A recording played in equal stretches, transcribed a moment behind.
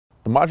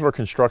modular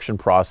construction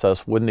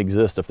process wouldn't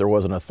exist if there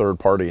wasn't a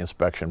third-party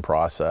inspection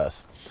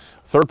process.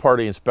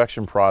 Third-party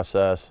inspection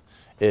process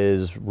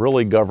is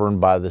really governed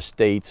by the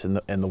states and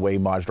the way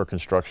modular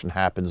construction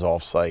happens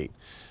off-site.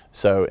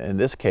 So in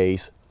this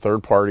case,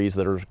 third parties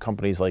that are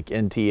companies like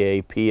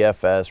NTA,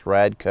 PFS,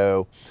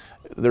 Radco,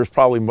 there's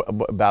probably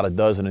about a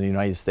dozen in the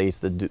United States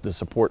that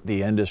support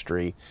the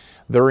industry.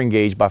 They're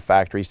engaged by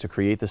factories to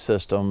create the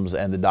systems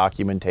and the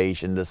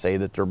documentation to say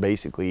that they're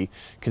basically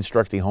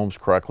constructing homes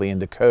correctly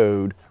into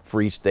code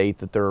for each state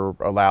that they're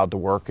allowed to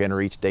work in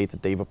or each state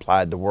that they've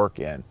applied to work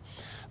in.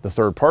 The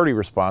third party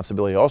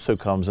responsibility also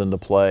comes into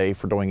play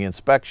for doing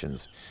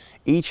inspections.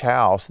 Each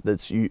house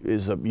is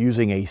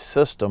using a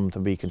system to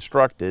be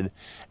constructed,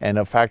 and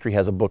a factory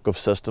has a book of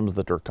systems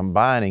that they're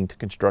combining to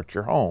construct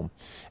your home.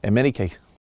 In many cases,